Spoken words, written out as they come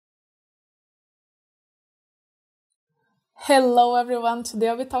Hello everyone, today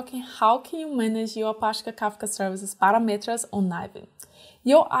I'll be talking how can you manage your Apache Kafka services parameters on Aiven.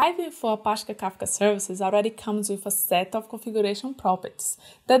 Your Aiven for Apache Kafka services already comes with a set of configuration properties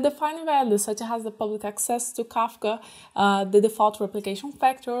that define values such as the public access to Kafka, the default replication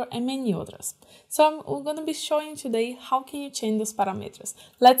factor, and many others. So we're going to be showing today how can you change those parameters.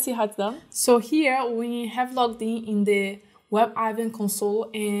 Let's see how it's done. So here we have logged in the Web Aiven console,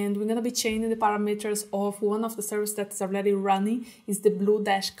 and we're going to be changing the parameters of one of the services that's already running, is the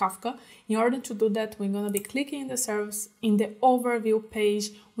blue-Kafka. In order to do that, we're going to be clicking in the service. In the overview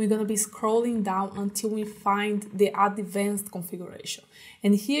page, we're going to be scrolling down until we find the advanced configuration.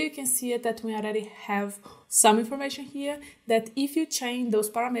 And here you can see it that we already have some information here that if you change those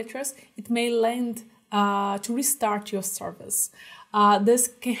parameters, it may land to restart your service. This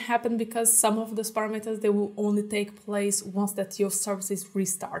can happen because some of those parameters, they will only take place once that your service is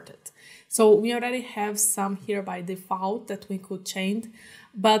restarted. So we already have some here by default that we could change,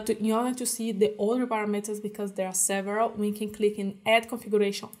 but in order to see the other parameters, because there are several, we can click in add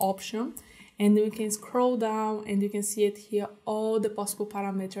configuration option, and then we can scroll down and you can see it here, all the possible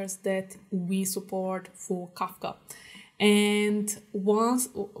parameters that we support for Kafka. And once,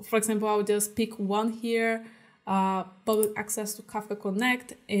 for example, I'll just pick one here, public access to Kafka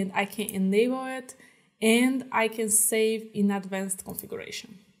Connect, and I can enable it, and I can save in advanced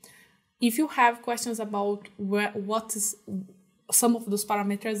configuration. If you have questions about what is some of those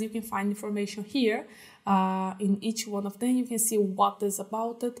parameters, you can find information here. In each one of them, you can see what is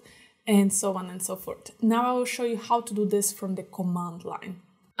about it, and so on and so forth. Now I will show you how to do this from the command line.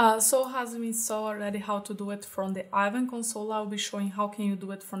 So as we saw already how to do it from the Aiven console, I'll be showing how can you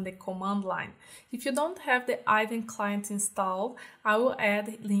do it from the command line. If you don't have the Aiven client installed, I will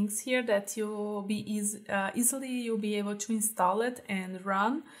add links here that you'll be you'll be able to install it and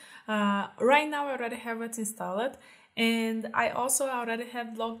run. Right now I already have it installed, and I also already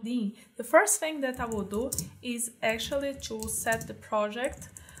have logged in. The first thing that I will do is actually to set the project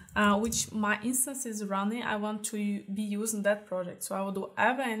which my instance is running. I want to be using that project. So I will do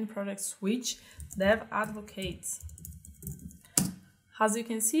Aiven project switch dev advocates. As you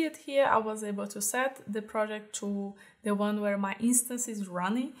can see it here, I was able to set the project to the one where my instance is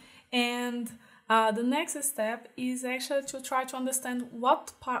running. And the next step is actually to try to understand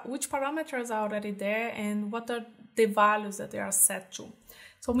which parameters are already there and what are the values that they are set to.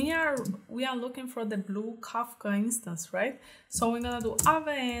 So we are looking for the blue Kafka instance, right? So we're gonna do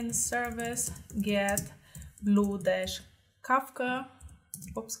Aiven service get blue-Kafka,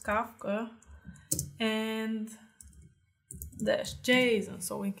 Kafka, and -JSON,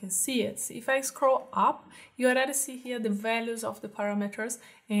 so we can see it. If I scroll up, you already see here the values of the parameters,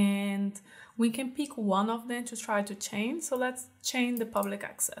 and we can pick one of them to try to change. So let's change the public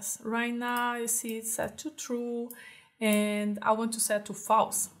access. Right now, you see it's set to true, and I want to set to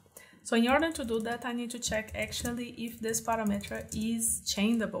false. So in order to do that, I need to check actually if this parameter is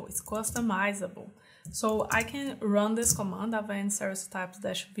changeable, it's customizable. So I can run this command, Aiven service types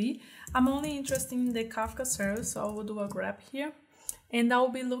 -v. I'm only interested in the Kafka service, so I will do a grep here. And I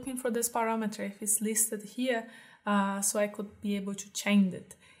will be looking for this parameter if it's listed here, so I could be able to change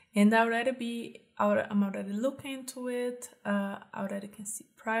it. And I'm already looking into it. I already can see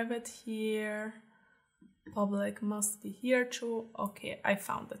private here. Public must be here too. Okay, I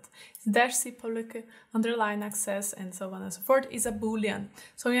found it. -c public underline access and so on and so forth is a boolean.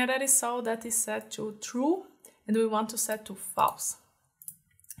 So we already saw that is set to true, and we want to set to false.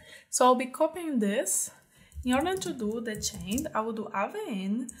 So I'll be copying this. In order to do the change, I will do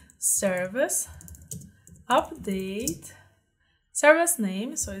Aiven service update service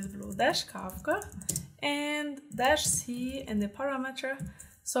name, so it's blue-Kafka, and -c and the parameter.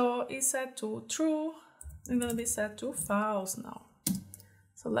 So it's set to true. It's going to be set to false now.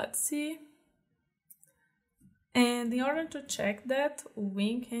 So let's see. And in order to check that,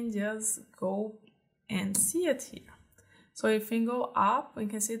 we can just go and see it here. So if we go up, we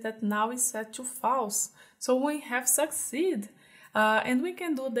can see that now it's set to false. So we have succeeded. And we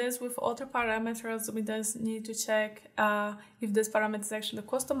can do this with other parameters. We just need to check if this parameter is actually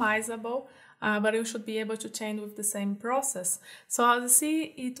customizable. But you should be able to change with the same process. So as you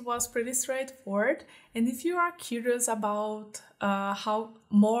see, it was pretty straightforward. And if you are curious about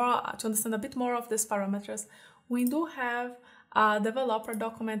to understand a bit more of these parameters, we do have developer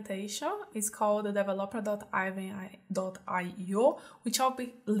documentation. It's called developer.aiven.io, which I'll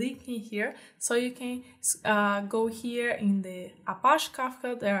be linking here. So you can go here in the Apache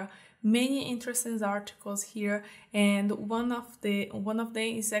Kafka. There are many interesting articles here, and one of them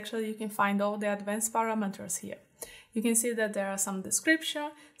is actually you can find all the advanced parameters here. You can see that there are some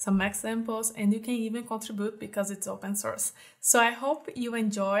description, some examples, and you can even contribute because it's open source. So I hope you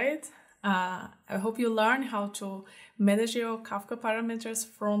enjoyed. I hope you learn how to manage your Kafka parameters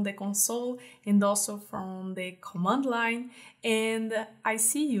from the console and also from the command line. And I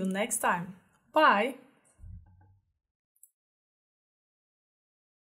see you next time. Bye!